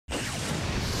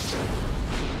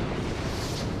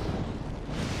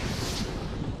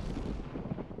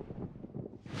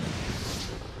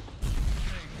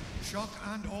Shock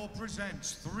and Awe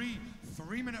presents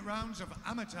three-minute rounds of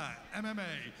amateur MMA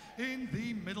in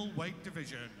the middleweight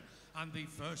division. And the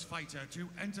first fighter to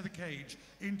enter the cage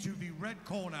into the red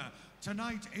corner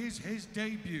tonight is his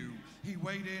debut. He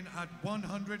weighed in at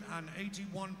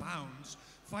 181 pounds,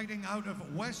 fighting out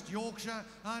of West Yorkshire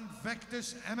and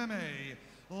Vectus MMA.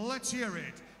 Let's hear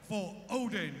it for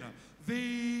Odin,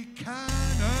 the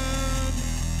Cannon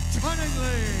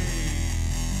Tunningley.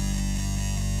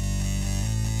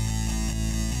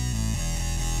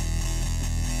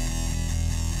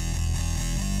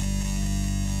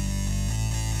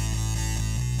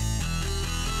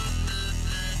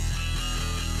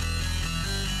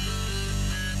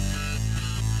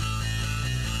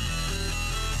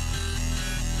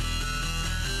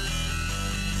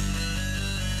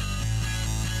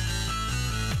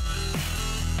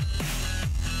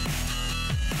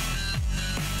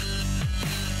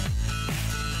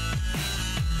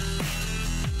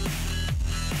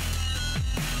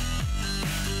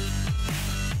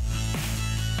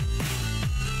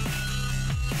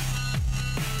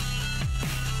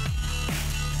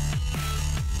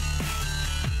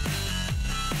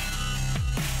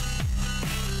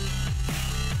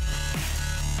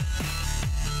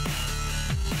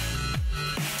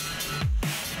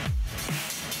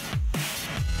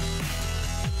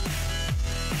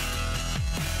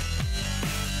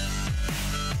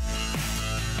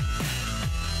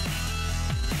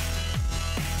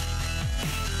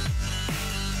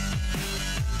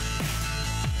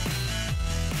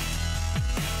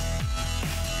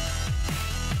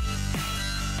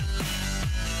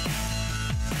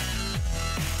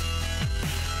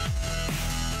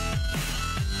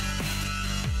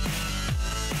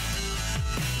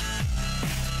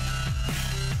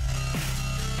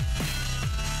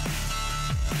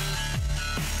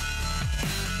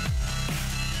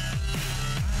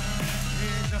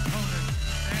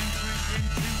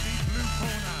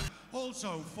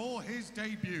 Also, for his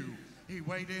debut, he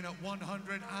weighed in at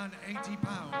 180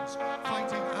 pounds,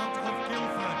 fighting out of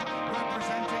Guildford,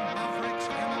 representing Mavericks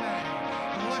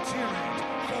MMA. Let's hear it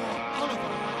for Oliver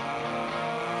Brunton.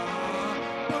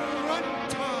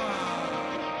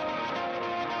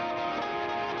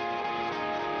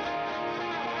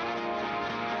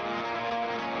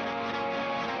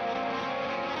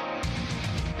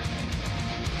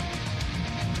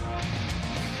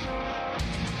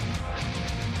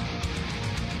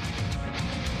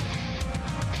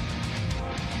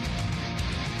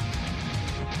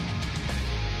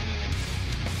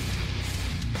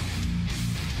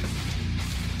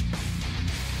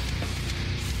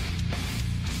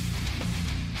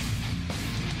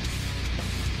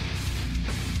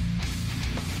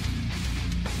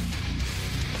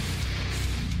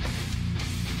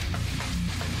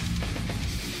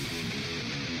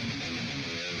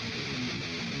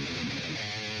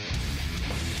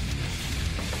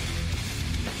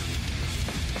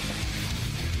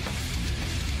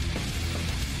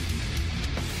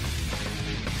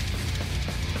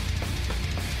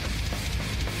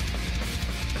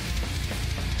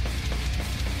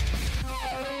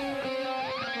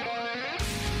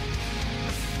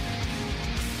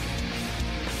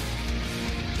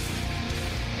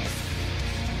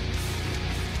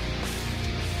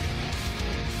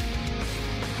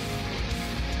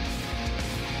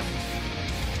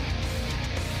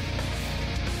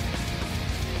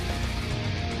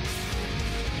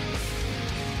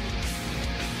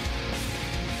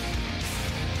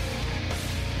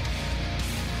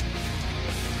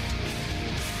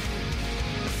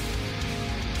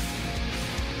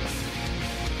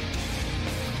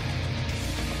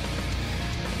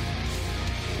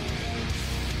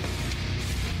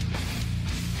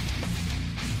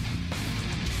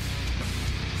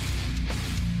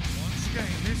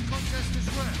 This contest is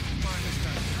run by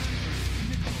Mr.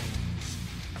 Nichols.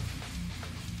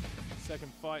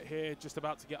 Second fight here, just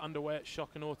about to get underway at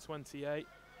Shock and Awe 28.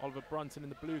 Oliver Brunton in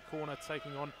the blue corner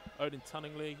taking on Odin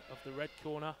Tunningley of the red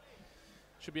corner.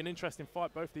 Should be an interesting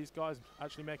fight, both these guys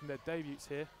actually making their debuts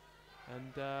here.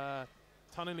 And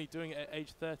Tunningley doing it at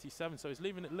age 37, so he's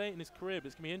leaving it late in his career, but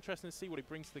it's going to be interesting to see what he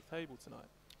brings to the table tonight.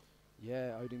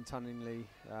 Yeah, Odin Tunningley.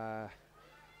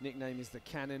 Nickname is the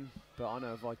Cannon, but I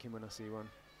know a Viking when I see one.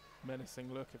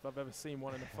 Menacing look, if I've ever seen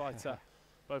one in a fighter.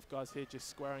 Both guys here just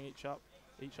squaring each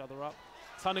other up.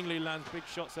 Tunningley lands big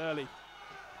shots early.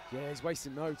 Yeah, he's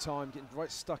wasting no time, getting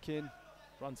right stuck in.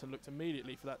 Brunton looked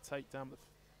immediately for that takedown, but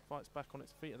the fight's back on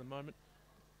its feet at the moment.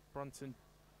 Brunton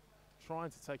trying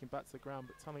to take him back to the ground,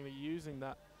 but Tunningley using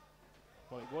that,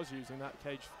 well, he was using that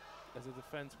cage as a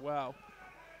defence well.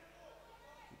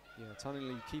 Yeah,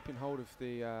 Tunningley keeping hold of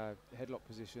the headlock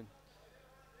position.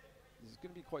 it's going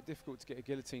to be quite difficult to get a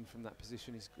guillotine from that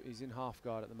position. He's in half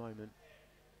guard at the moment.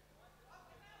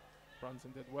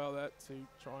 Brunton did well there to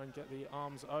try and get the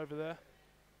arms over there.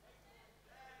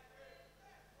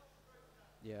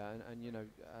 Yeah, and you know,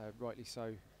 rightly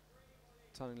so.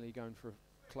 Tunningley going for a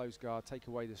close guard, take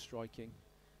away the striking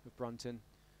of Brunton.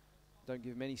 Don't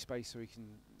give him any space so he can,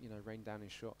 you know, rain down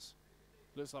his shots.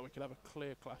 Looks like we could have a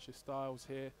clear clash of styles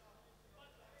here.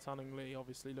 Tunningley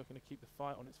obviously looking to keep the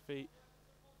fight on its feet,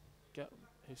 get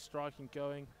his striking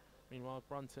going. Meanwhile,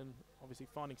 Brunton obviously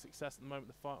finding success at the moment,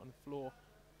 the fight on the floor.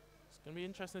 It's going to be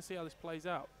interesting to see how this plays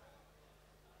out.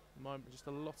 At the moment, just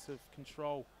a lot of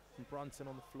control from Brunton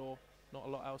on the floor, not a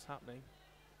lot else happening.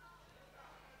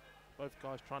 Both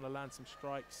guys trying to land some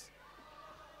strikes.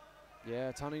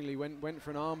 Yeah, Tunningley went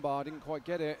for an armbar, didn't quite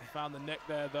get it. Found the neck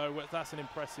there though. That's an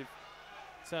impressive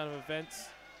turn of events.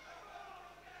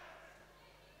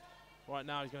 Right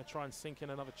now he's going to try and sink in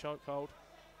another chokehold.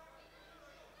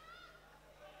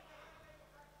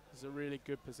 This is a really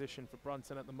good position for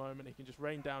Brunton at the moment. He can just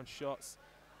rain down shots.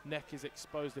 Neck is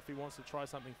exposed if he wants to try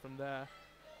something from there.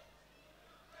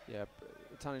 Yeah,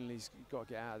 Tunningley's got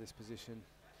to get out of this position.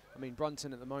 I mean,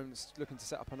 Brunton at the moment is looking to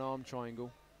set up an arm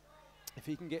triangle. If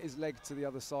he can get his leg to the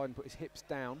other side and put his hips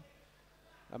down,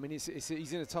 I mean, he's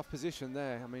in a tough position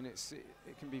there. I mean, it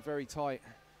can be very tight,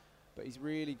 but he's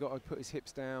really got to put his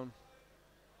hips down.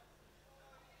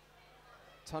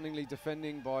 Tunningley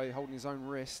defending by holding his own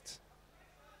wrist.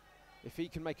 If he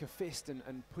can make a fist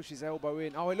and push his elbow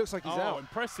in. Oh, it looks like he's out.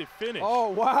 Impressive finish. Oh,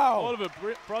 wow. Oliver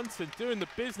Brunton doing the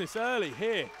business early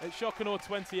here at Shokanor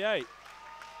 28.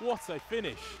 What a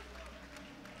finish.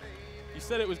 You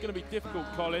said it was going to be difficult,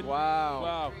 Colin. Wow.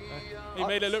 Wow. He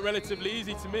made it look relatively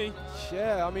easy to me.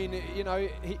 Yeah, I mean, you know,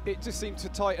 it just seemed to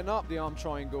tighten up the arm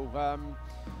triangle.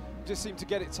 Just seemed to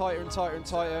get it tighter and tighter and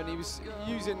tighter, and he was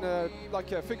using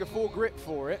like a figure 4 grip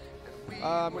for it,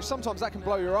 which sometimes that can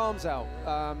blow your arms out.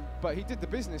 But he did the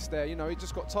business there, you know, it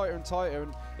just got tighter and tighter,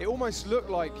 and it almost looked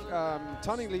like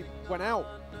Tunningley went out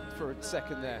for a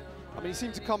second there. I mean, he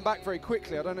seemed to come back very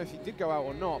quickly. I don't know if he did go out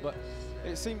or not, but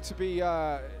it seemed to be,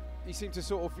 he seemed to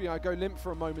sort of, you know, go limp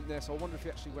for a moment there, so I wonder if he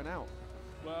actually went out.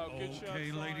 Well, good shot.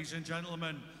 Okay, ladies and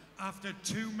gentlemen, after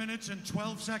 2 minutes and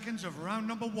 12 seconds of round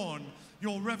number 1,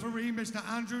 your referee, Mr.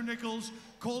 Andrew Nichols,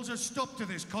 calls a stop to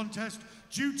this contest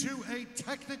due to a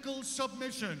technical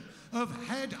submission of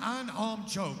head and arm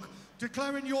choke,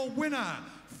 declaring your winner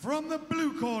from the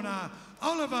blue corner,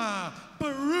 Oliver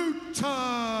Brunton.